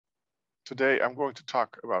Today I'm going to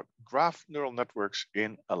talk about graph neural networks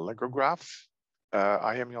in AllegroGraph.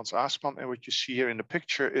 I am Jans Aasman, and what you see here in the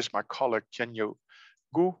picture is my colleague Tianyo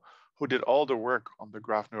Gu, who did all the work on the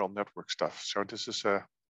graph neural network stuff. So this is a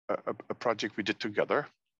project we did together.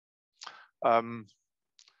 So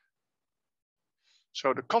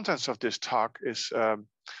the contents of this talk is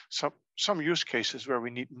some use cases where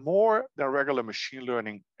we need more than regular machine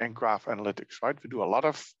learning and graph analytics, right? We do a lot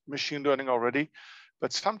of machine learning already,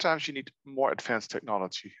 but sometimes you need more advanced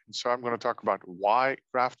technology. And so I'm going to talk about why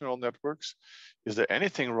graph neural networks. Is there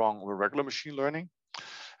anything wrong with regular machine learning?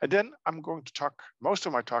 And then I'm going to talk most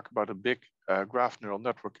of my talk about a big graph neural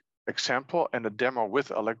network example and a demo with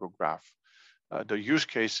AllegroGraph. The use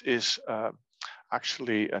case is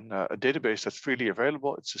actually a database that's freely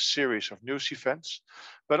available. It's a series of news events,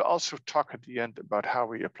 but also talk at the end about how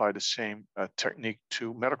we apply the same technique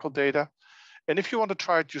to medical data. And if you want to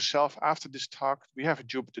try it yourself after this talk, we have a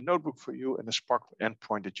Jupyter notebook for you and a Sparkle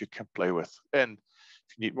endpoint that you can play with. And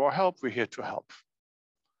if you need more help, we're here to help.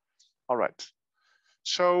 All right.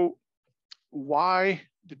 So why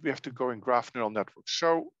did we have to go in graph neural networks?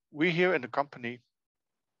 So we here in the company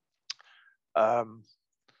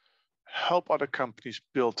help other companies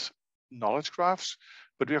build knowledge graphs,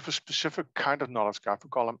 but we have a specific kind of knowledge graph. We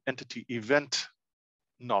call them entity event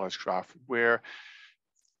knowledge graph, where,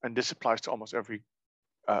 and this applies to almost every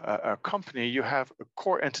company, you have a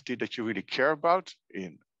core entity that you really care about.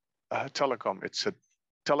 In telecom, it's a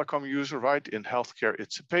telecom user, right? In healthcare,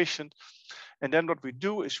 it's a patient. And then what we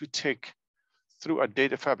do is we take, through our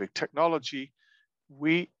data fabric technology,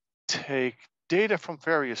 we take data from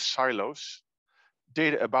various silos,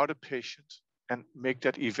 data about a patient, and make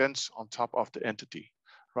that events on top of the entity,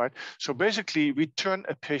 right? So basically, we turn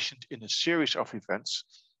a patient in a series of events,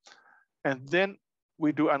 and then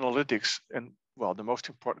we do analytics. And well, the most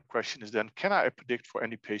important question is then, can I predict for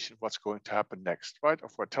any patient what's going to happen next, right? Or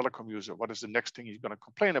for a telecom user, what is the next thing he's going to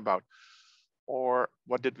complain about? Or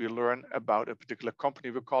what did we learn about a particular company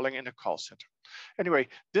we're calling in a call center? Anyway,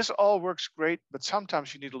 this all works great, but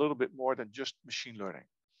sometimes you need a little bit more than just machine learning.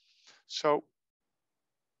 So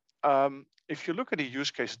if you look at the use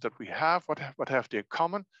cases that we have, what have they in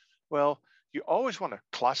common? Well, you always want to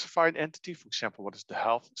classify an entity. For example, what is the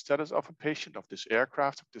health status of a patient, of this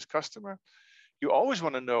aircraft, of this customer? You always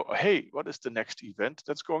want to know, hey, what is the next event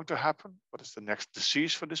that's going to happen? What is the next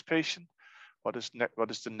disease for this patient? What is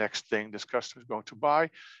the next thing this customer is going to buy?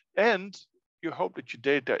 And you hope that your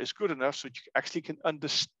data is good enough so that you actually can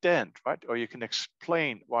understand, right? Or you can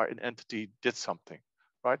explain why an entity did something,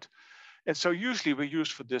 right? And so usually we use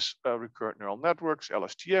for this recurrent neural networks,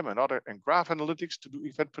 LSTM and graph analytics to do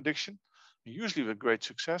event prediction, usually with great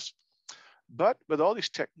success. But with all these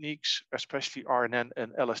techniques, especially RNN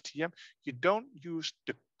and LSTM, you don't use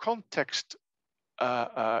the context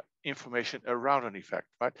information around an effect,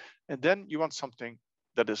 right? And then you want something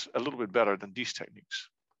that is a little bit better than these techniques.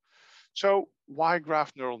 So why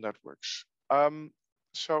graph neural networks?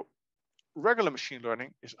 So regular machine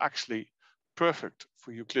learning is actually perfect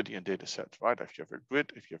for Euclidean data sets, right? If you have a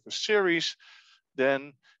grid, if you have a series,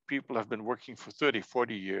 then people have been working for 30,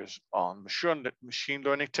 40 years on machine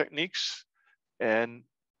learning techniques, and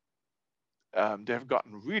they've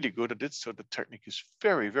gotten really good at it. So the technique is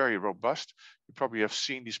very, very robust. You probably have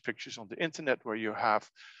seen these pictures on the internet where you have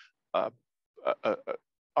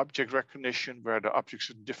object recognition, where the objects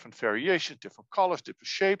are different variations, different colors, different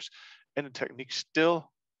shapes, and the technique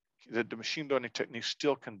still, the machine learning technique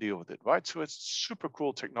still can deal with it, right? So it's super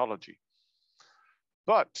cool technology.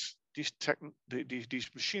 But these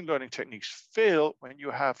machine learning techniques fail when you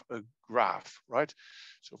have a graph, right?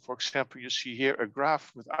 So for example, you see here a graph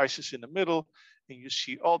with ISIS in the middle, and you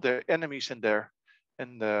see all their enemies in there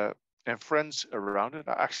and friends around it.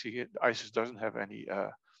 Actually, ISIS doesn't have any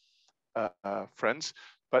friends,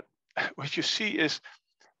 but what you see is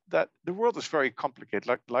that the world is very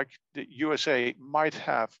complicated. Like the USA might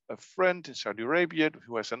have a friend in Saudi Arabia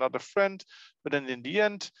who has another friend, but then in the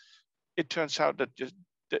end, it turns out that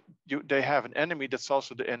they have an enemy that's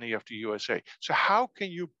also the enemy of the USA. So how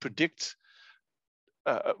can you predict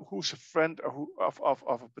who's a friend or of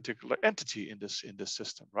a particular entity in this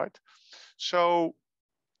system, right? So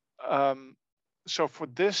so for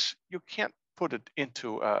this, you can't put it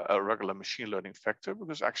into a regular machine learning factor,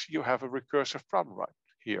 because actually you have a recursive problem right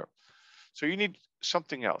here. So you need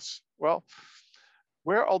something else. Well,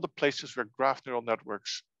 where are all the places where graph neural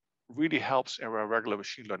networks really helps and where regular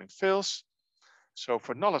machine learning fails? So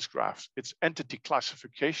for knowledge graphs, it's entity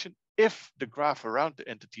classification if the graph around the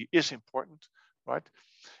entity is important, right?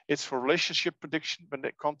 It's for relationship prediction when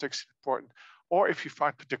the context is important, or if you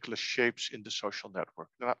find particular shapes in the social network.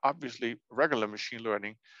 Now, obviously, regular machine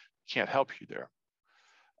learning can't help you there.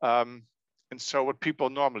 And so what people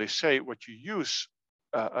normally say, what you use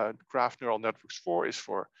graph neural networks for is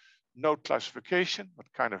for node classification. What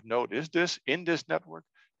kind of node is this in this network?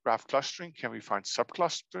 Graph clustering, can we find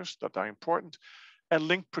subclusters that are important? And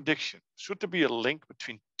link prediction. Should there be a link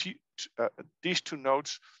between these two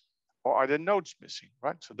nodes, or are there nodes missing,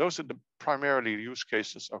 right? So those are the primarily use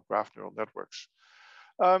cases of graph neural networks.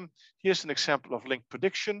 Here's an example of link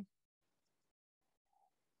prediction,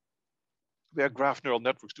 where graph neural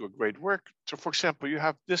networks do a great work. So for example, you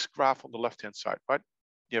have this graph on the left-hand side, right?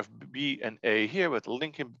 You have B and A here with a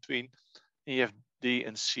link in between, and you have D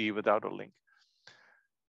and C without a link.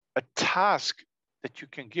 A task that you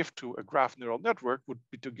can give to a graph neural network would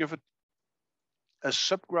be to give it a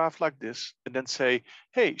subgraph like this and then say,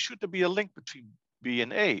 hey, should there be a link between B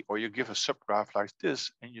and A? Or you give a subgraph like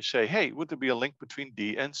this and you say, hey, would there be a link between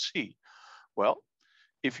D and C? Well,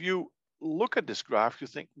 if you look at this graph, you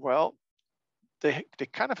think, well, they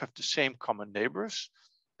kind of have the same common neighbors.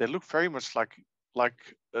 They look very much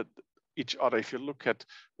like each other if you look at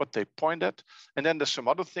what they point at. And then there's some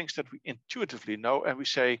other things that we intuitively know, and we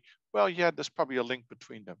say, well, yeah, there's probably a link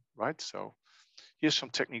between them, right? So here's some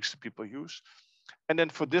techniques that people use. And then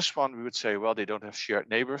for this one, we would say, well, they don't have shared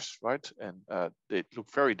neighbors, right? And they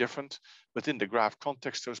look very different. Within the graph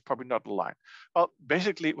context, there's probably not a line. Well,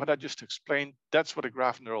 basically, what I just explained, that's what a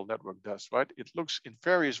graph neural network does, right? It looks in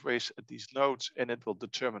various ways at these nodes, and it will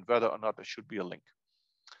determine whether or not there should be a link.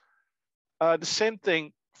 The same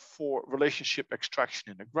thing for relationship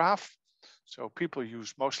extraction in a graph. So people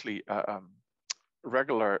use mostly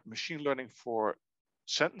regular machine learning for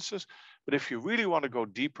sentences. But if you really want to go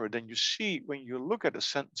deeper, then you see when you look at a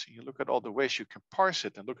sentence and you look at all the ways you can parse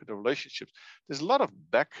it and look at the relationships, there's a lot of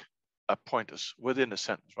back pointers within a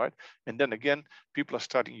sentence, right? And then again, people are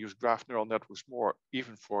starting to use graph neural networks more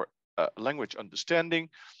even for language understanding.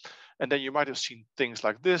 And then you might have seen things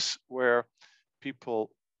like this, where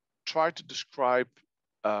people try to describe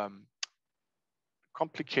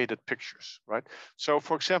complicated pictures, right? So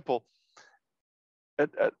for example,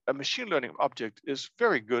 a machine learning object is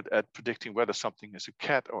very good at predicting whether something is a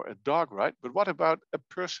cat or a dog, right? But what about a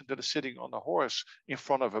person that is sitting on a horse in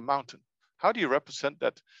front of a mountain? How do you represent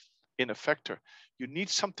that in a vector? You need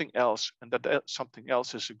something else, and that something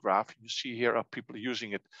else is a graph. You see here are people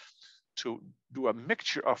using it to do a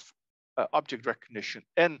mixture of object recognition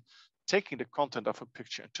and taking the content of a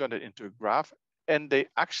picture and turn it into a graph. And they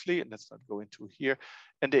actually, and let's not go into here,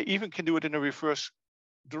 and they even can do it in a reverse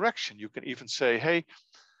direction. You can even say, hey,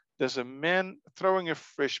 there's a man throwing a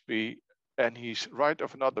frisbee and he's right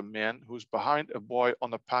of another man who's behind a boy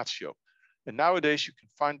on a patio. And nowadays you can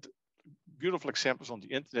find beautiful examples on the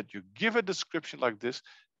internet. You give a description like this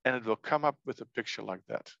and it will come up with a picture like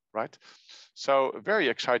that, right? So a very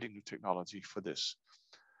exciting new technology for this.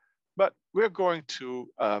 But we're going to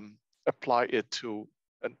apply it to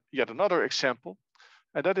yet another example.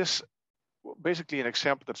 And that is basically an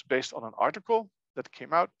example that's based on an article that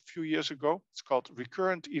came out a few years ago. It's called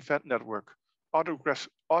Recurrent Event Network,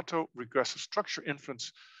 Auto-Regressive Structure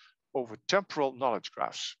Inference over Temporal Knowledge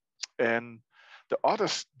Graphs. And the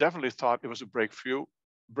authors definitely thought it was a breakthrough,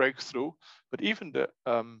 but even the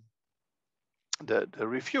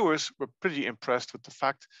reviewers were pretty impressed with the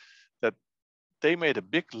fact that they made a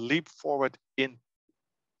big leap forward in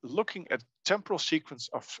looking at temporal sequence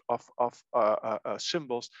of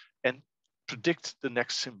symbols and predict the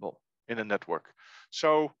next symbol in a network.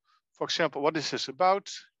 So, for example, what is this about?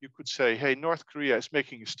 You could say, hey, North Korea is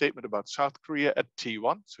making a statement about South Korea at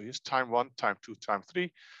T1. So here's time 1, time 2, time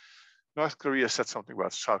 3. North Korea said something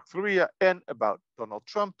about South Korea and about Donald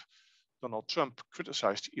Trump. Donald Trump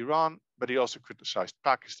criticized Iran, but he also criticized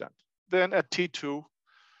Pakistan. Then at T2,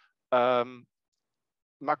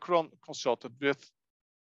 Macron consulted with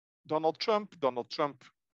Donald Trump. Donald Trump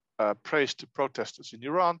praised the protesters in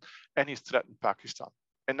Iran, and he threatened Pakistan.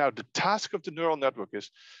 And now the task of the neural network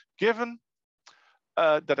is, given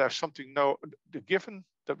that there's something given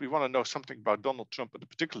that we want to know something about Donald Trump at a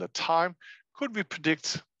particular time, could we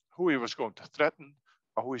predict who he was going to threaten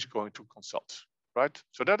or who he's going to consult, right?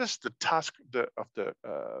 So that is the task of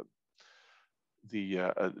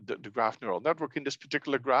the graph neural network in this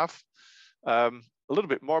particular graph. A little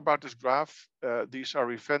bit more about this graph. These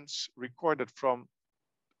are events recorded from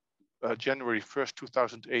January 1st,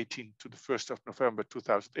 2018 to the 1st of November,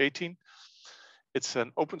 2018. It's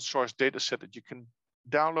an open source data set that you can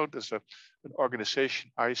download. There's an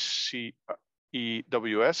organization, ICEWS,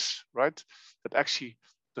 right? That actually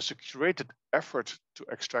does a curated effort to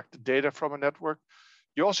extract the data from a network.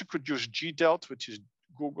 You also could use GDELT, which is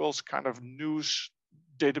Google's kind of news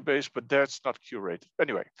database, but that's not curated.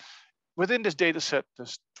 Anyway, within this data set,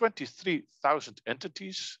 there's 23,000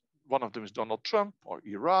 entities. One of them is Donald Trump or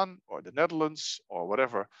Iran or the Netherlands or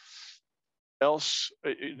whatever else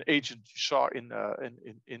an agent you saw in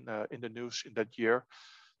the news in that year.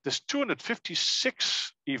 There's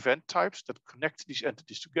 256 event types that connect these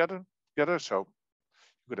entities together. So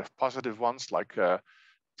you could have positive ones like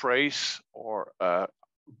praise or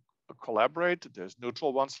collaborate. There's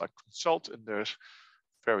neutral ones like consult, and there's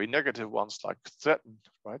very negative ones like threaten,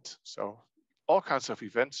 right? So all kinds of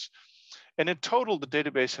events. And in total, the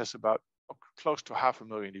database has about close to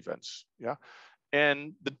 500,000 events, yeah?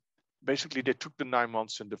 And basically they took the 9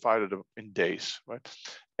 months and divided them in days, right?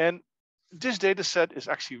 And this data set is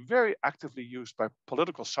actually very actively used by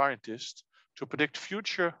political scientists to predict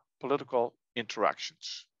future political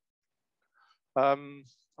interactions.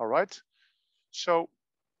 All right, so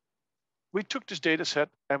we took this data set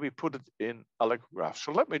and we put it in AllegroGraph.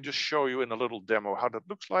 So let me just show you in a little demo how that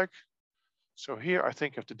looks like. So here I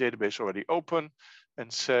think I have the database already open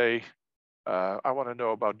and say, I want to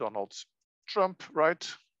know about Donald Trump, right?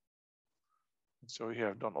 And so here I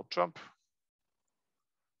have Donald Trump.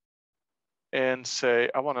 And say,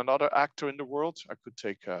 I want another actor in the world. I could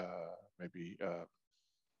take maybe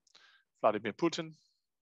Vladimir Putin.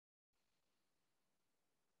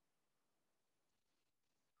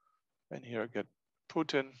 And here I get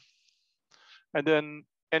Putin. And then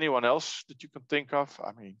anyone else that you can think of.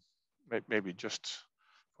 I mean, maybe just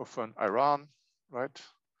for fun, Iran, right?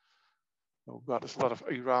 Oh God, there's a lot of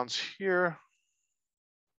Irans here.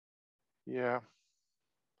 Yeah.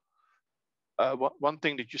 One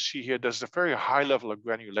thing that you see here, there's a very high level of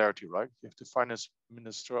granularity, right? You have the finance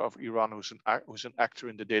minister of Iran who's an actor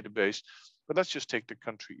in the database. But let's just take the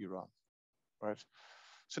country Iran, right?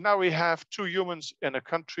 So now we have 2 humans in a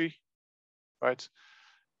country, right?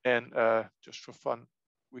 And just for fun,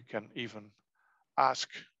 we can even ask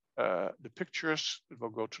the pictures.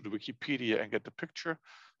 We'll go to the Wikipedia and get the picture.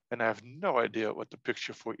 And I have no idea what the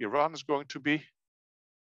picture for Iran is going to be.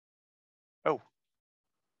 Oh,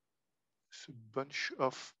 it's a bunch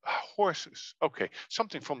of horses. Okay,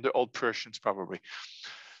 something from the old Persians probably.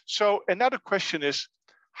 So another question is,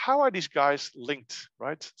 how are these guys linked,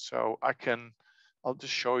 right? So I'll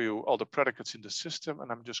just show you all the predicates in the system,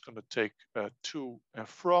 and I'm just going to take to and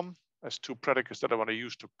from as 2 predicates that I want to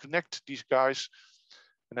use to connect these guys.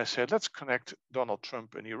 And I said, let's connect Donald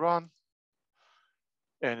Trump and Iran.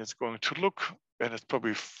 And it's going to look, and it's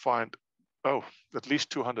probably find, oh, at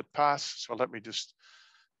least 200 paths. So let me just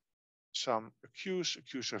accuse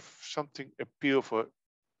of something, appeal for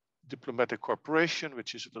diplomatic cooperation,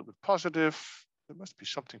 which is a little bit positive. There must be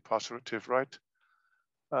something positive, right?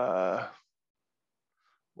 Well,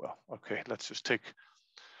 okay, let's just take.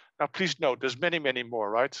 Now, please note, there's many, many more,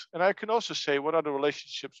 right? And I can also say, what are the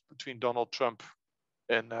relationships between Donald Trump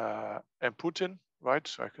and Putin, right?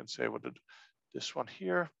 So I can say, what did this one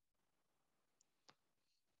here?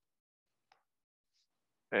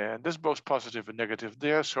 And there's both positive and negative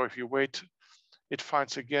there. So if you wait, it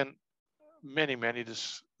finds again many.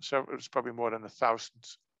 There's probably more than 1,000.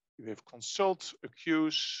 We have consult,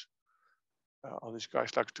 accuse. All these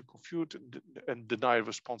guys like to confute and deny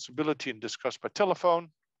responsibility and discuss by telephone,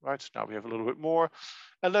 right? So now we have a little bit more.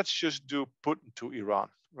 And let's just do Putin to Iran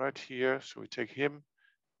right here. So we take him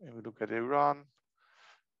and we look at Iran.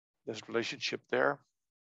 There's a relationship there.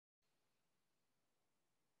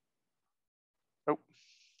 Oh,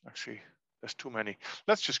 actually, there's too many.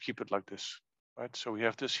 Let's just keep it like this, right? So we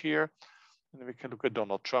have this here, and then we can look at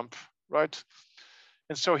Donald Trump, right?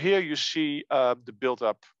 And so here you see the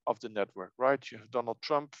buildup of the network, right? You have Donald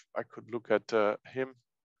Trump. I could look at him,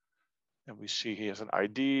 and we see he has an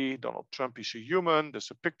ID. Donald Trump, he's a human.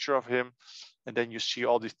 There's a picture of him. And then you see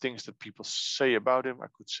all these things that people say about him. I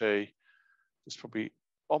could say there's probably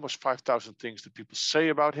almost 5,000 things that people say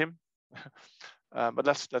about him. But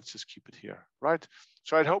let's just keep it here, right?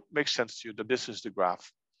 So I hope it makes sense to you that this is the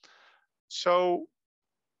graph. So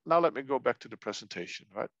now let me go back to the presentation,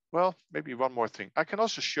 right? Well, maybe one more thing. I can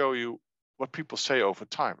also show you what people say over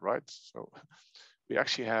time, right? So we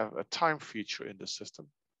actually have a time feature in the system,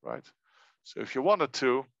 right? So if you wanted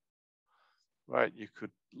to, right, you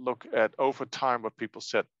could look at over time what people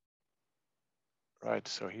said, right?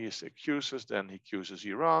 So he accuses, then he accuses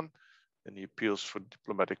Iran, then he appeals for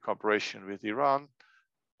diplomatic cooperation with Iran,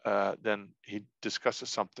 then he discusses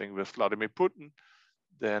something with Vladimir Putin,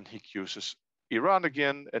 then he accuses Iran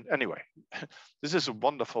again. And anyway, this is a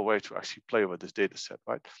wonderful way to actually play with this data set,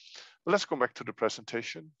 right? But let's go back to the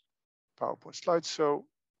presentation, PowerPoint slides. So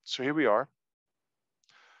here we are.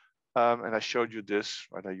 And I showed you this,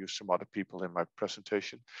 right? I used some other people in my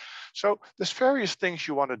presentation. So there's various things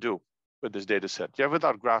you want to do. with this data set. Yeah,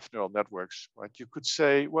 without graph neural networks, right? You could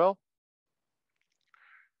say, well,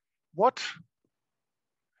 what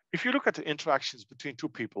if you look at the interactions between two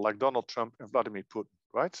people like Donald Trump and Vladimir Putin,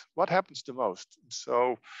 right? What happens the most?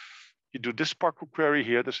 So you do this Sparkle query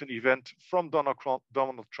here. There's an event from Donald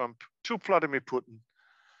Trump to Vladimir Putin,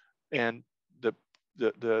 and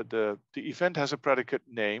the event has a predicate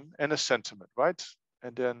name and a sentiment, right?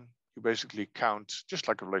 And then you basically count, just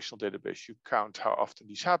like a relational database, you count how often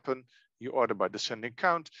these happen, you order by descending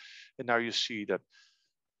count, and now you see that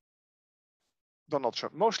Donald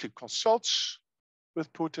Trump mostly consults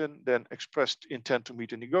with Putin, then expressed intent to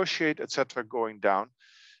meet and negotiate, etc., going down.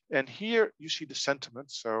 And here you see the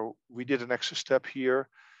sentiment. So we did an extra step here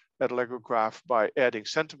at AllegroGraph by adding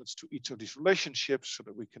sentiments to each of these relationships so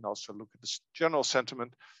that we can also look at the general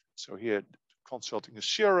sentiment. So here consulting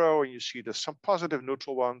is 0, and you see there's some positive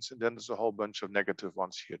neutral ones, and then there's a whole bunch of negative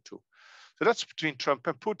ones here too. So that's between Trump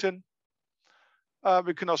and Putin.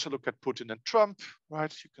 We can also look at Putin and Trump,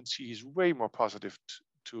 right? You can see he's way more positive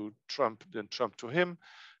to Trump than Trump to him,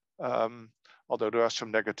 although there are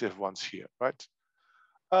some negative ones here, right?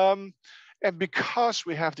 And because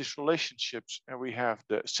we have these relationships and we have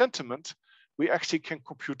the sentiment, we actually can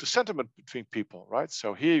compute the sentiment between people, right?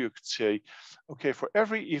 So here you could say, okay, for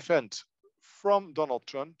every event from Donald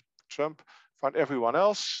Trump, find everyone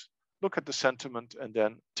else, look at the sentiment, and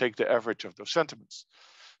then take the average of those sentiments.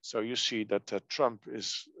 So you see that Trump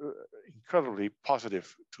is incredibly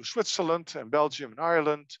positive to Switzerland and Belgium and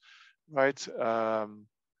Ireland, right? And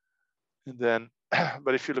then,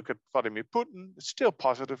 but if you look at Vladimir Putin, it's still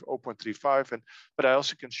positive, 0.35. But I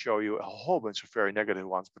also can show you a whole bunch of very negative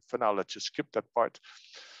ones. But for now, let's just skip that part.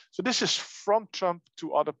 So this is from Trump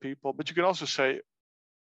to other people. But you can also say,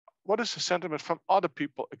 what is the sentiment from other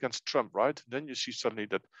people against Trump, right? And then you see suddenly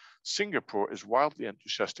that Singapore is wildly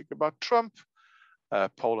enthusiastic about Trump,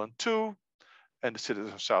 Poland too, and the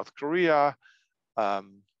citizens of South Korea.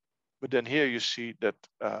 But then here you see that,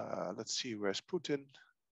 let's see, where's Putin?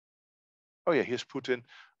 Oh yeah, here's Putin,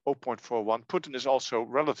 0.41. Putin is also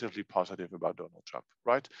relatively positive about Donald Trump,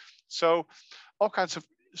 right? So all kinds of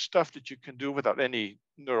stuff that you can do without any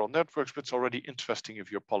neural networks, but it's already interesting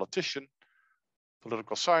if you're a politician,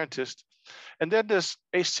 political scientist. And then there's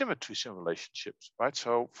asymmetries in relationships, right?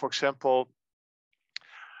 So for example,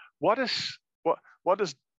 what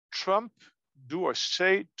does Trump do or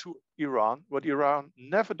say to Iran, what Iran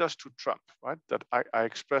never does to Trump, right? That I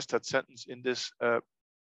expressed that sentence in this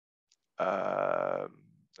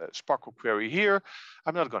Sparkle query here.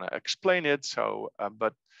 I'm not going to explain it, so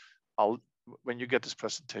but when you get this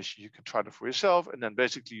presentation, you can try it for yourself, and then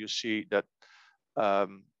basically you see that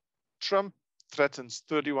Trump threatens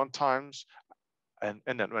 31 times, and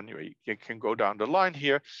then when you can go down the line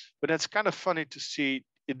here, but it's kind of funny to see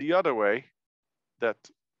in the other way that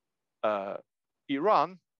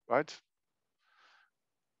Iran, right,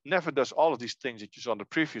 never does all of these things that you saw on the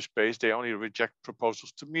previous page. They only reject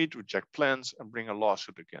proposals to meet, reject plans, and bring a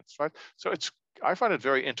lawsuit against, right? So I find it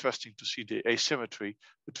very interesting to see the asymmetry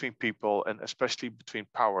between people and especially between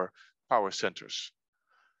power centers.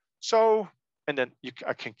 So, and then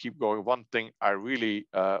I can keep going. One thing I really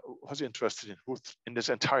was interested in, who in this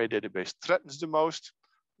entire database threatens the most,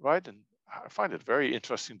 right? And I find it very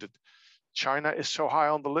interesting that China is so high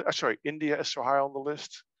on the list. Sorry, India is so high on the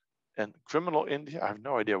list. And criminal India, I have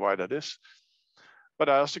no idea why that is. But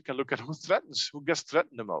I also can look at who gets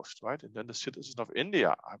threatened the most, right? And then the citizens of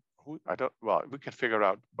India, well, we can figure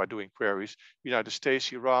out by doing queries, United States,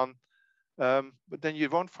 Iran, but then you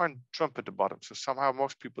won't find Trump at the bottom. So somehow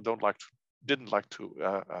most people didn't like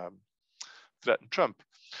to threaten Trump.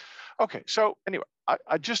 Okay, so anyway,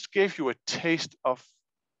 I just gave you a taste of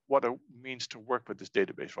what it means to work with this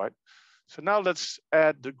database, right? So now let's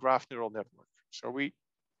add the graph neural network. So we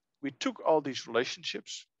took all these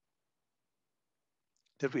relationships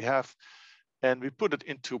that we have, and we put it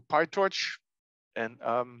into PyTorch, and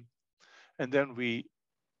then we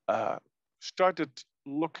started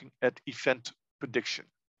looking at event prediction,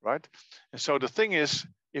 right? And so the thing is,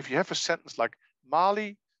 if you have a sentence like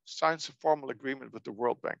Mali signs a formal agreement with the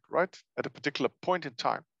World Bank, right, at a particular point in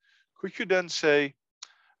time, could you then say,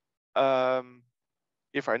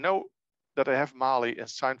 if I know that I have Mali and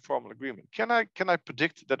signed formal agreement, can I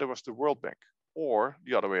predict that it was the World Bank, or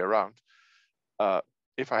the other way around?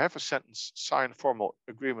 If I have a sentence signed formal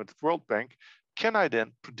agreement with World Bank, can I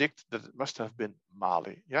then predict that it must have been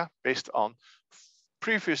Mali? Yeah, based on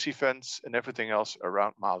previous events and everything else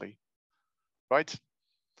around Mali, right?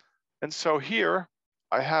 And so here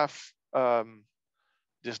I have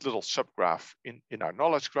this little subgraph in our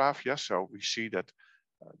knowledge graph. Yeah, so we see that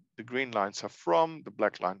the green lines are from, the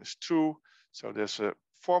black line is to. So there's a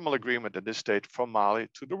formal agreement at this state from Mali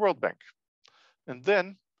to the World Bank. And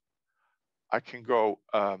then I can go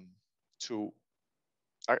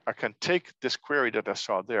I can take this query that I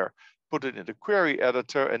saw there, put it in the query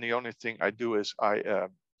editor, and the only thing I do is I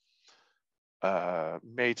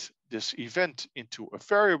made this event into a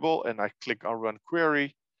variable, and I click on run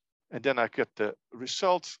query, and then I get the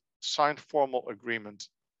result, signed formal agreement.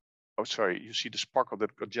 Oh, sorry, you see the sparkle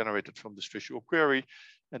that got generated from this visual query,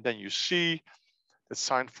 and then you see that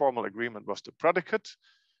signed formal agreement was the predicate.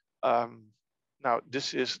 Now,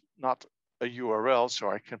 this is not a URL, so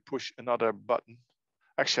I can push another button.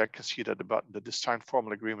 Actually, I can see that the button, that the signed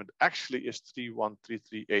formal agreement actually is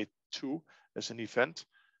 3133882 as an event,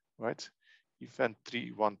 right? Event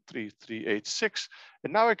 313386.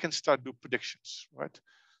 And now I can start do predictions, right?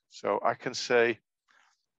 So I can say,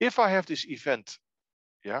 if I have this event,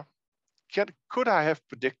 yeah, could I have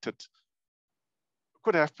predicted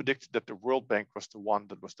that the World Bank was the one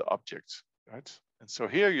that was the object, right? And so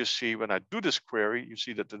here you see, when I do this query, you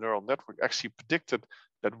see that the neural network actually predicted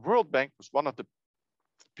that World Bank was one of the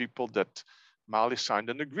people that Mali signed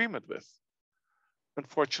an agreement with.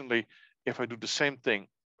 Unfortunately, if I do the same thing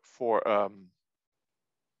for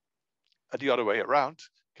the other way around,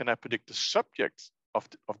 can I predict the subject of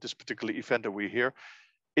this particular event that we hear?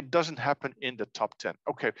 It doesn't happen in the top 10.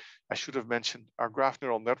 Okay, I should have mentioned our graph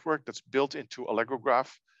neural network that's built into AllegroGraph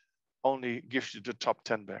only gives you the top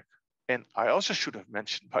 10 back. And I also should have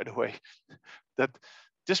mentioned, by the way, that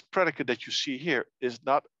this predicate that you see here is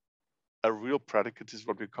not a real predicate. Is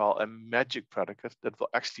what we call a magic predicate that will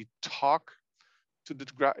actually talk to the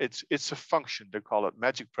graph. It's a function. They call it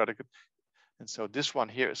magic predicate. And so this one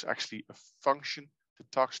here is actually a function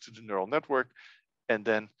that talks to the neural network and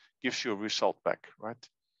then gives you a result back, right?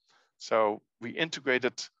 So we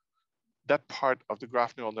integrated that part of the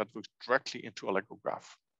graph neural network directly into AllegroGraph.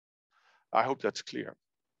 I hope that's clear.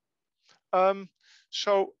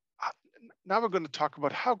 So now we're going to talk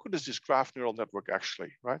about how good is this graph neural network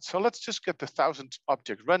actually, right? So let's just get the 1,000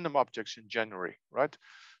 objects, random objects in January, right?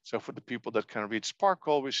 So for the people that can read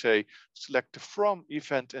Sparkle, we say select the from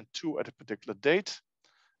event and to at a particular date.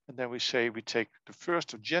 And then we say we take the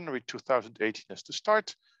 1st of January 2018 as the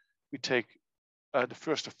start. We take the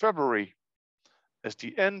 1st of February as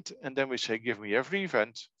the end. And then we say, give me every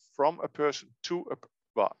event from a person to a,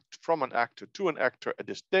 well, from an actor to an actor at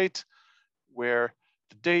this date, where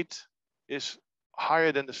the date is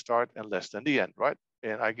higher than the start and less than the end, right?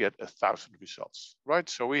 And I get 1,000 results, right?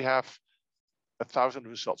 So we have 1,000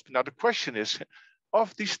 results. But now the question is,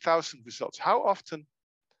 of these 1,000 results, how often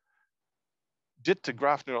did the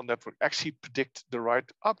graph neural network actually predict the right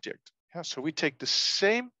object? Yeah, so we take the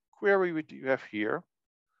same query that you have here.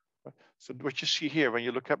 So what you see here, when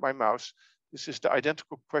you look at my mouse, this is the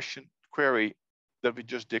identical query that we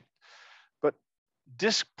just did. But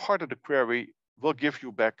this part of the query will give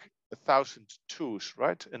you back 1,000 twos,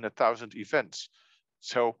 right? And 1,000 events.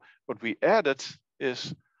 So what we added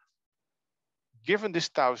is, given this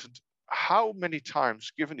 1,000, how many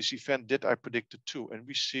times, given this event, did I predict the 2? And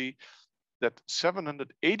we see that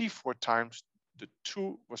 784 times the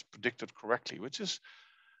 2 was predicted correctly, which is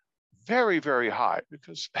very, very high,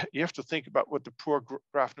 because you have to think about what the poor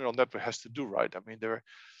graph neural network has to do, right? I mean,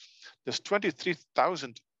 there's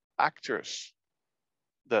 23,000 actors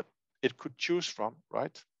that it could choose from,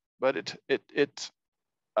 right? But it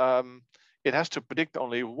has to predict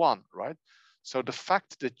only one, right? So the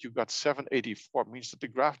fact that you got 784 means that the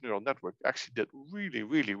graph neural network actually did really,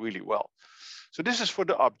 really, really well. So this is for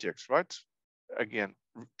the objects, right? Again,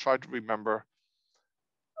 try to remember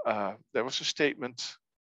there was a statement,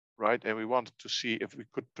 right? And we wanted to see if we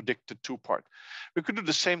could predict the 2 part. We could do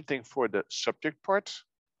the same thing for the subject part.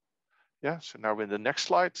 Yeah, so now in the next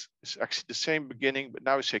slide, it's actually the same beginning, but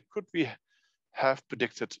now we say, could we have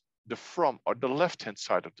predicted the from or the left-hand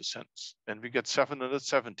side of the sentence? And we get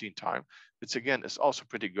 717 times, which again is also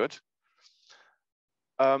pretty good.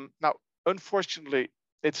 Now, unfortunately,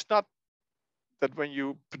 it's not that when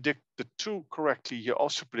you predict the 2 correctly, you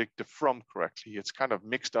also predict the from correctly. It's kind of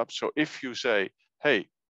mixed up. So if you say, hey,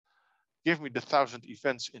 give me the 1,000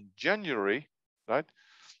 events in January, right?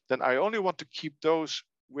 Then I only want to keep those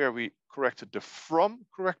where we corrected the from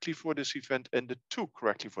correctly for this event and the to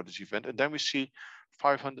correctly for this event. And then we see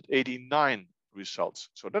 589 results.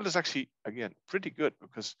 So that is actually, again, pretty good,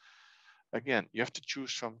 because again, you have to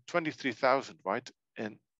choose from 23,000, right?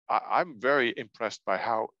 And I'm very impressed by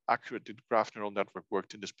how accurate the graph neural network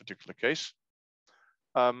worked in this particular case.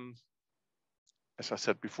 As I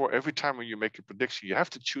said before, every time when you make a prediction, you have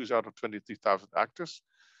to choose out of 23,000 actors.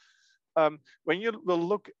 When you will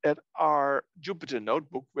look at our Jupyter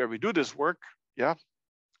notebook where we do this work, yeah,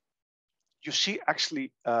 you see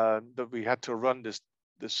actually that we had to run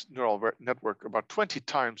this neural network about 20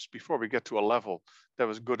 times before we get to a level that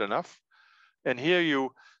was good enough. And here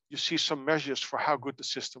you see some measures for how good the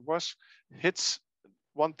system was. Hits,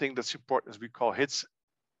 one thing that's important is we call hits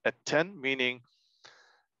at 10, meaning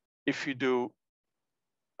if you do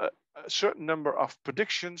a certain number of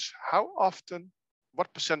predictions, how often,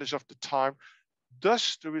 what percentage of the time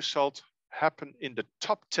does the result happen in the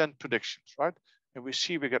top 10 predictions, right? And we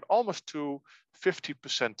see we get almost to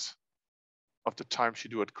 50% of the times you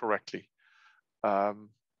do it correctly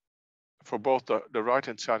for both the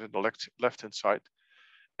right-hand side and the left-hand side.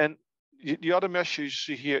 And the other measure you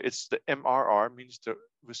see here, it's the MRR, means the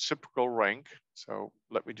reciprocal rank. So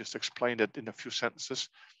let me just explain that in a few sentences.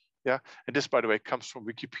 Yeah, and this, by the way, comes from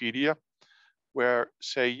Wikipedia, where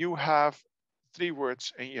say you have 3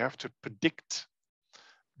 words and you have to predict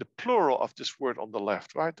the plural of this word on the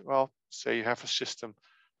left, right? Well, say you have a system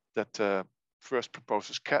that first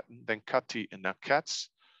proposes cat, and then catty, and then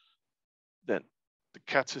cats. Then the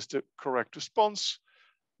cats is the correct response,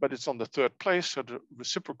 but it's on the 3rd place, so the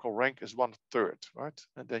reciprocal rank is 1/3, right?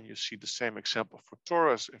 And then you see the same example for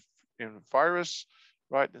Taurus in virus,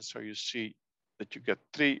 right? And so you see that you get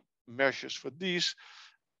 3 measures for these,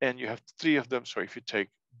 and you have 3 of them. So if you take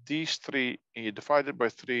these 3 and you divide it by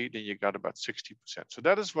 3, then you got about 60%. So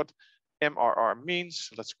that is what MRR means.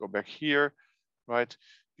 So let's go back here, right?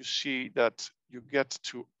 You see that you get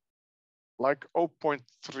to like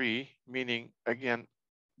 0.3, meaning again,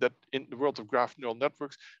 that in the world of graph neural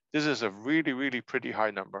networks, this is a really, really pretty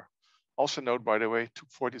high number. Also note, by the way, it took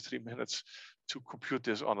 43 minutes to compute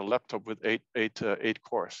this on a laptop with eight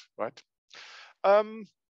cores, right?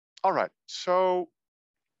 All right, so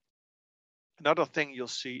another thing you'll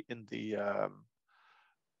see in the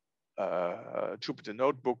Jupyter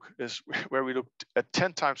Notebook is where we looked at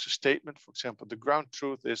 10 times a statement. For example, the ground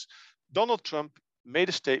truth is Donald Trump made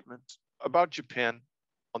a statement about Japan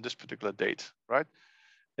on this particular date, right?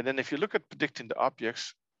 And then if you look at predicting the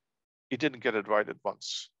objects, he didn't get it right at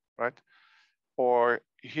once, right? Or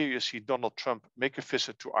here you see Donald Trump make a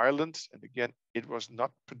visit to Ireland, and again, it was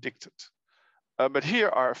not predicted. But here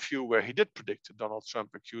are a few where he did predict it. Donald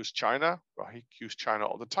Trump accused China. Well, he accused China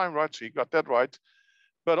all the time, right? So he got that right.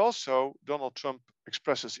 But also, Donald Trump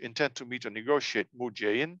expresses intent to meet or negotiate Moon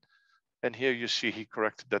Jae-in. And here you see he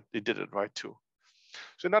corrected that they did it right too.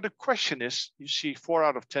 So now the question is, you see 4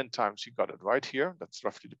 out of 10 times he got it right here. That's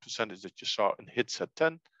roughly the percentage that you saw in hits at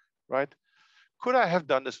 10, right? Could I have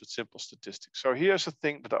done this with simple statistics? So here's the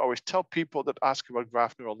thing that I always tell people that ask about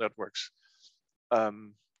graph neural networks.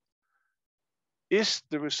 Is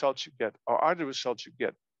the results you get, or are the results you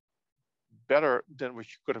get better than what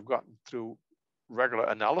you could have gotten through regular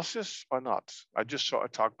analysis or not? I just saw a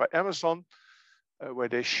talk by Amazon where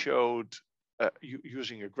they showed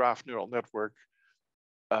using a graph neural network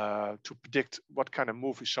to predict what kind of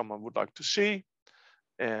movie someone would like to see.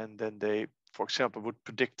 And then they, for example, would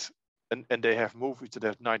predict, and they have movies that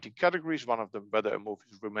have 19 categories, one of them whether a movie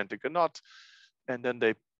is romantic or not. And then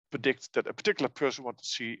they predict that a particular person wants to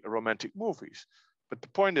see romantic movies. But the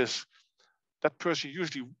point is, that person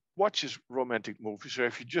usually watches romantic movies. So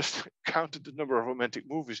if you just counted the number of romantic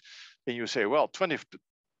movies, then you say, well, 20 to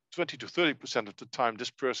 30% of the time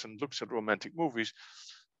this person looks at romantic movies.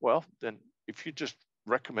 Well, then if you just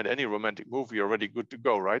recommend any romantic movie, you're already good to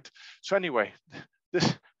go, right? So anyway,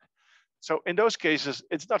 so in those cases,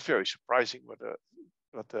 it's not very surprising what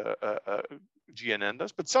the GNN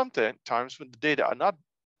does, but sometimes when the data are not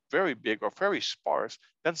very big or very sparse,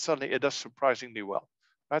 then suddenly it does surprisingly well,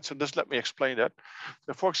 right? So just let me explain that.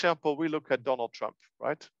 So for example, we look at Donald Trump,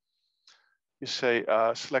 right? You say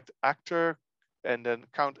select actor and then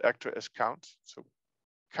count actor as count. So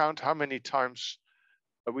count how many times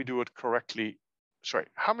we do it correctly. Sorry,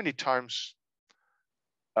 how many times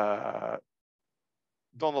Donald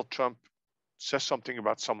Trump says something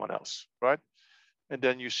about someone else, right? And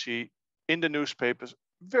then you see in the newspapers,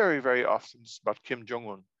 very, very often it's about Kim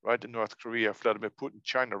Jong-un, right? In North Korea, Vladimir Putin,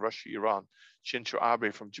 China, Russia, Iran, Shinzo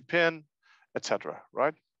Abe from Japan, etc.,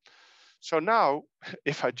 right? So now,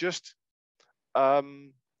 if I just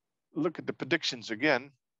look at the predictions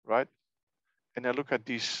again, right? And I look at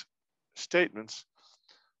these statements,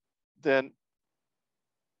 then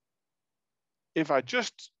if I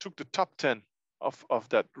just took the top 10 of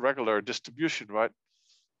that regular distribution, right,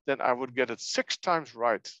 then I would get it 6 times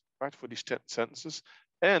right for these 10 sentences.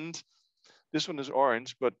 And this one is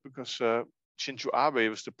orange, but because Shinzo Abe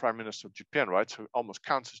was the prime minister of Japan, right? So it almost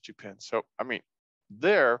counts as Japan. So, I mean,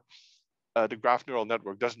 there, the graph neural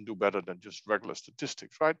network doesn't do better than just regular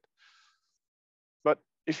statistics, right? But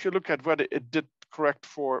if you look at whether it did correct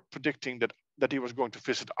for predicting that that he was going to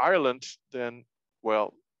visit Ireland, then,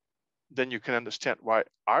 well, then you can understand why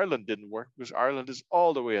Ireland didn't work, because Ireland is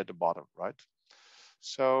all the way at the bottom, right?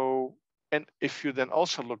 So, and if you then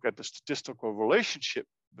also look at the statistical relationship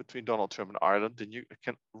between Donald Trump and Ireland, then you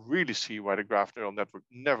can really see why the graph neural network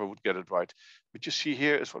never would get it right. What you see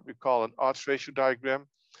here is what we call an odds ratio diagram,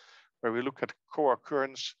 where we look at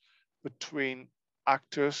co-occurrence between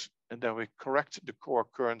actors, and then we correct the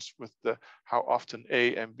co-occurrence with the how often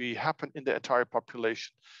A and B happen in the entire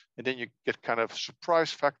population. And then you get kind of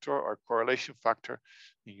surprise factor or correlation factor.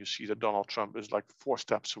 And you see that Donald Trump is like 4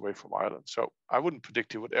 steps away from Ireland. So I wouldn't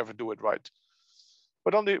predict he would ever do it right.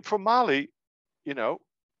 But for Mali, you know,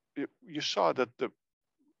 you saw that the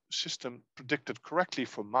system predicted correctly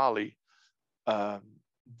for Mali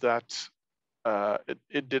that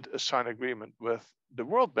it did a sign agreement with the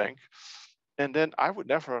World Bank. And then I would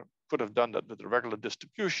never could have done that with a regular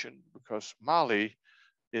distribution, because Mali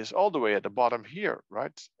is all the way at the bottom here,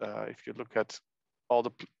 right? If you look at all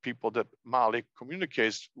the people that Mali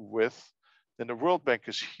communicates with, then the World Bank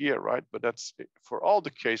is here, right? But that's, for all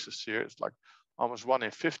the cases here, it's like almost 1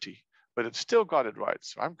 in 50, but it still got it right.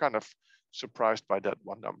 So I'm kind of surprised by that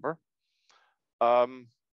one number. But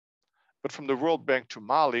from the World Bank to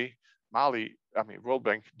Mali, World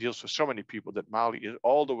Bank deals with so many people that Mali is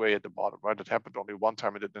all the way at the bottom, right? It happened only one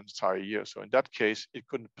time in the entire year. So in that case, it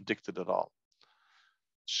couldn't predict it at all.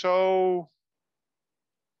 So,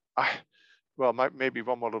 maybe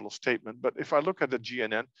one more little statement, but if I look at the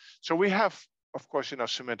GNN, so we have, of course, in our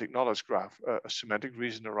semantic knowledge graph, a semantic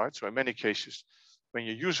reasoner, right? So in many cases, when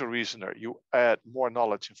you use a reasoner, you add more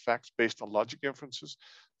knowledge and facts based on logic inferences.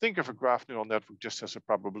 Think of a graph neural network just as a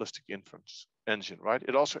probabilistic inference engine, right?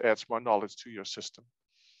 It also adds more knowledge to your system.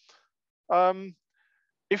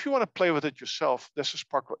 If you want to play with it yourself, there's a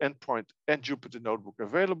Sparkle endpoint and Jupyter Notebook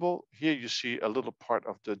available. Here you see a little part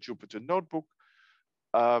of the Jupyter Notebook.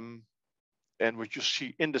 And what you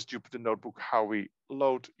see in this Jupyter Notebook, how we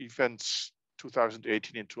load events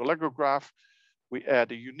 2018 into AllegroGraph. We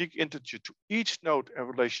add a unique integer to each node and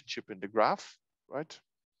relationship in the graph, right?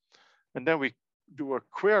 And then we do a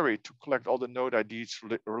query to collect all the node IDs,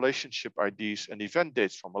 relationship IDs, and event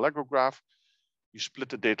dates from AllegroGraph. You split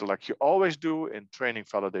the data like you always do in training,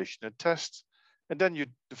 validation, and tests. And then you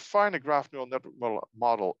define a graph neural network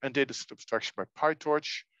model and data set abstraction by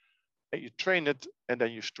PyTorch. And you train it, and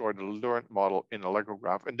then you store the learned model in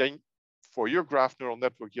AllegroGraph. And then for your graph neural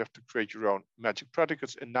network, you have to create your own magic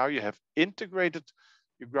predicates. And now you have integrated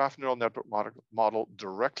your graph neural network model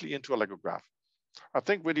directly into AllegroGraph. I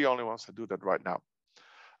think we're the only ones that do that right now.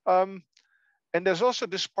 And there's also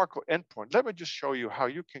this Sparkle endpoint. Let me just show you how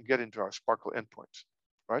you can get into our Sparkle endpoint,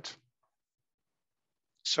 right?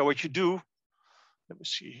 So what you do, let me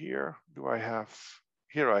see here.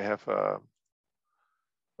 Here I have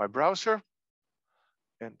my browser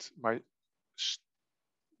and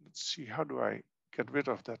let's see, how do I get rid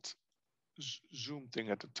of that zoom thing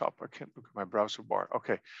at the top? I can't look at my browser bar.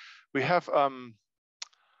 Okay, we have,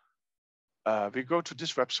 we go to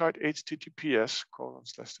this website,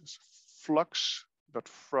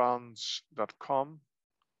 https://flux.france.com.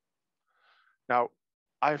 Now,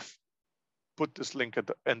 I've put this link at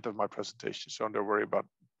the end of my presentation, so don't worry about it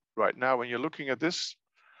right now. When you're looking at this,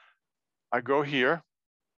 I go here,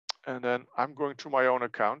 and then I'm going to my own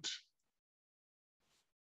account.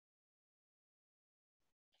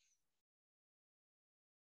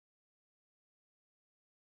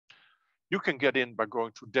 You can get in by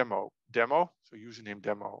going to demo, so username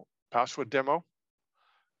demo, password demo.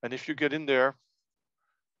 And if you get in there,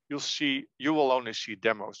 you will only see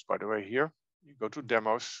demos, by the way, here. You go to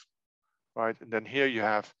demos, right? And then here you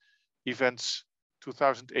have events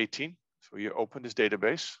 2018. So you open this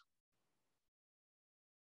database.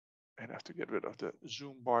 And I have to get rid of the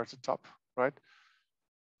zoom bar at the top, right?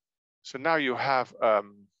 So now you have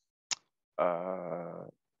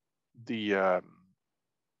the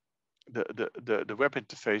web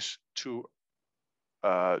interface to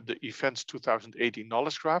the events 2018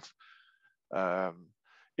 knowledge graph.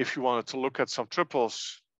 If you wanted to look at some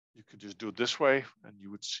triples, you could just do it this way, and you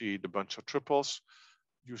would see the bunch of triples.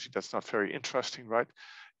 Usually that's not very interesting, right?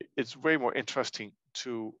 It's way more interesting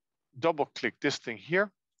to double click this thing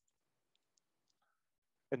here.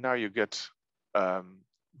 And now you get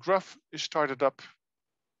graph is started up.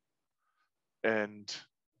 And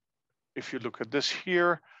if you look at this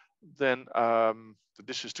here, then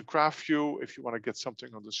this is the graph view. If you want to get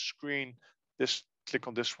something on the screen, click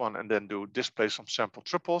on this one and then do display some sample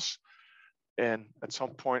triples. And at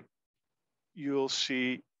some point, you'll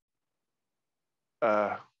see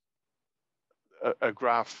a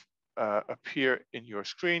graph appear in your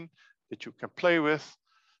screen that you can play with.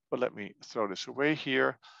 but let me throw this away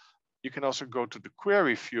here. You can also go to the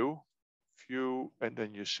query view, and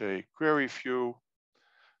then you say query view,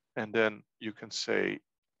 and then you can say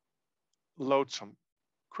load some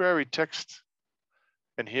query text.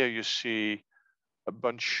 And here you see a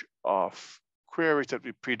bunch of queries that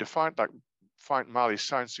we predefined, like find Mali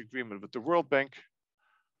science agreement with the World Bank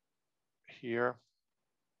here.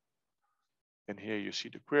 And here you see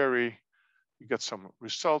the query. You get some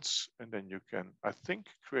results, and then you can, I think,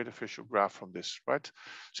 create a visual graph from this, right?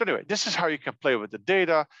 So anyway, this is how you can play with the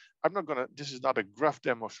data. I'm not gonna, this is not a graph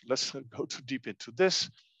demo, so let's not go too deep into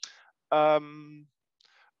this.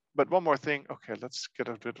 But one more thing, okay, let's get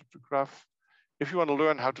rid of the graph. If you want to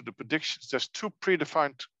learn how to do predictions, there's two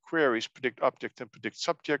predefined queries, predict object and predict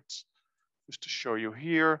subjects, just to show you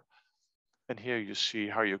here. And here you see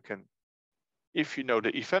how you can, if you know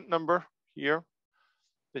the event number here,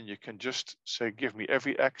 then you can just say, give me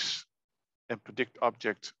every X and predict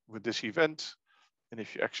object with this event. And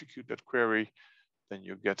if you execute that query, then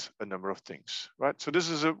you get a number of things, right? So this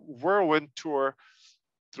is a whirlwind tour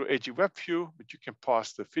through AG WebView, but you can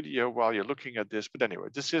pause the video while you're looking at this. But anyway,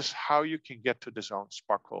 this is how you can get to this own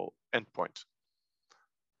Sparkle endpoint.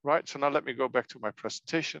 Right, so now let me go back to my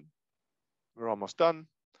presentation. We're almost done.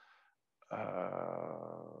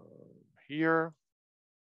 Here,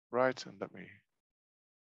 right, and let me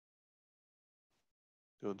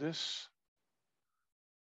do this.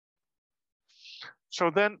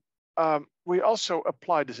 So then we also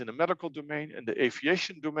apply this in the medical domain and the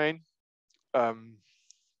aviation domain.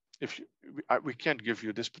 If you, we can't give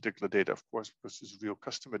you this particular data, of course, because this is real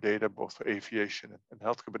customer data, both for aviation and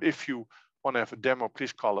healthcare. But if you want to have a demo,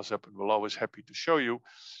 please call us up, and we'll always happy to show you.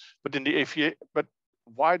 But in the aviation, but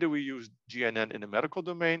why do we use GNN in the medical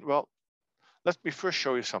domain? Well, let me first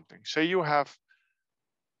show you something. Say you have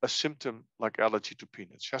a symptom like allergy to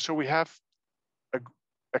peanuts. Yeah, so we have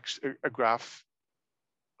a graph,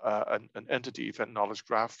 an entity event knowledge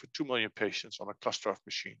graph for 2 million patients on a cluster of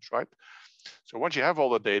machines, right? So once you have all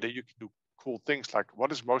the data, you can do cool things like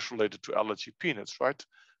what is most related to allergy peanuts, right?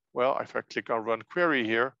 Well, if I click on run query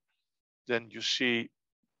here, then you see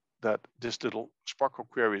that this little Sparkle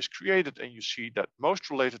query is created, and you see that most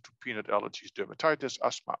related to peanut allergies, dermatitis,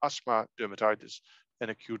 asthma, dermatitis, and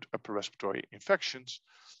acute upper respiratory infections.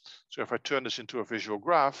 So if I turn this into a visual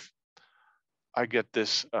graph, I get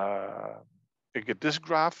this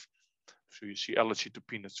graph. So you see allergy to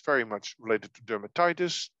peanuts very much related to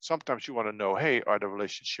dermatitis. Sometimes you want to know, hey, are the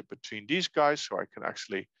relationship between these guys? So I can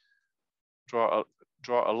actually draw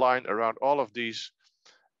a line around all of these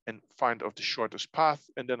and find out the shortest path.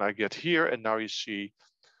 And then I get here, and now you see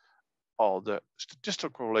all the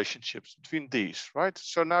statistical relationships between these, right?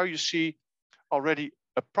 So now you see already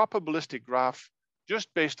a probabilistic graph just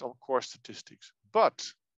based on core statistics.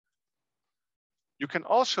 But you can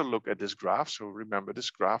also look at this graph. So remember this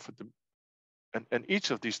graph at the and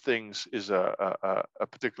each of these things is a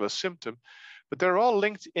particular symptom, but they're all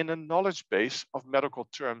linked in a knowledge base of medical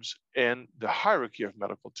terms and the hierarchy of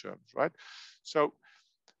medical terms, right? So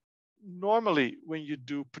normally when you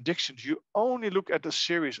do predictions, you only look at a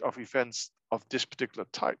series of events of this particular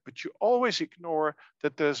type, but you always ignore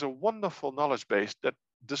that there's a wonderful knowledge base that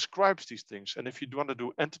describes these things. And if you want to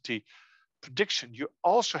do entity prediction, you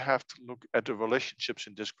also have to look at the relationships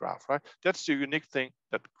in this graph, right? That's the unique thing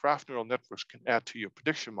that graph neural networks can add to your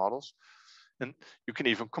prediction models. And you can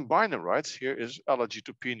even combine them, right? Here is allergy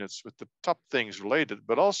to peanuts with the top things related,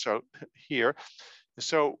 but also here.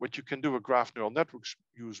 So what you can do with graph neural networks,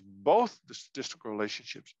 use both the statistical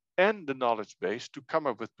relationships and the knowledge base to come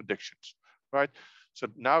up with predictions, right? So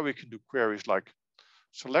now we can do queries like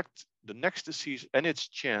select the next disease and its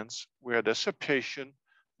chance where there's a patient,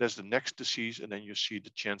 there's the next disease, and then you see the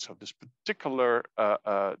chance of this particular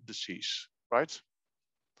disease, right?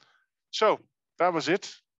 So that was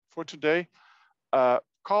it for today.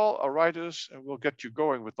 Call or write us, and we'll get you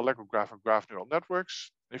going with AllegroGraph and graph neural networks.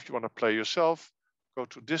 If you want to play yourself, go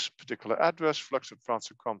to this particular address,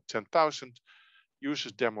 flux@france.com 10,000, use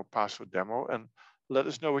this demo, password demo, and let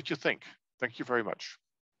us know what you think. Thank you very much.